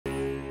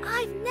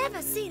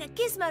never seen a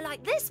gizmo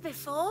like this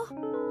before.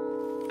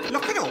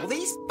 Look at all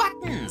these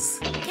buttons.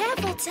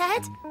 Careful,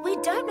 Ted. We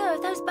don't know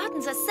if those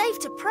buttons are safe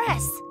to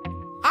press.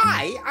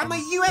 I am a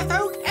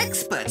UFO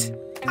expert.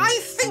 I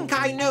think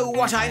I know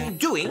what I'm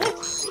doing.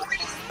 Oops.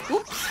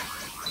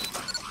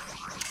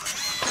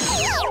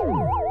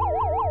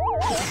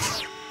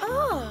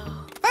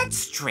 Oh. That's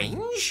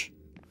strange.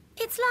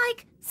 It's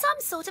like some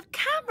sort of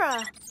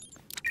camera.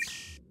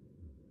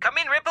 Come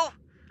in, Ripple.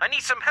 I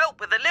need some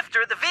help with the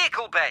lifter at the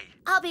vehicle bay.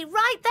 I'll be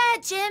right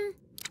there, Jim.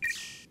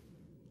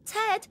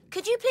 Ted,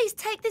 could you please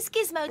take this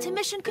gizmo to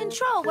Mission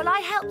Control while I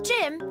help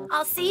Jim?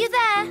 I'll see you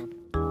there.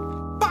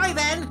 Bye,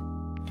 then.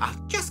 I'll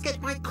just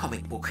get my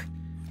comic book.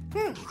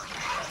 This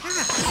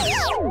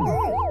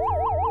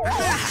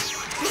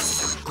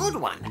is a good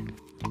one.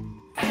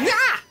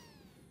 Ah!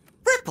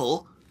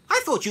 Ripple,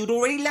 I thought you'd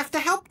already left to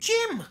help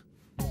Jim.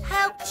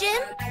 Help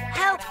Jim?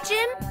 Help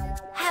Jim?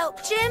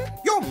 Help Jim?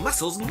 Your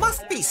muscles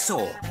must be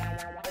sore.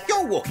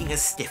 You're walking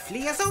as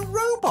stiffly as a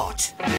robot.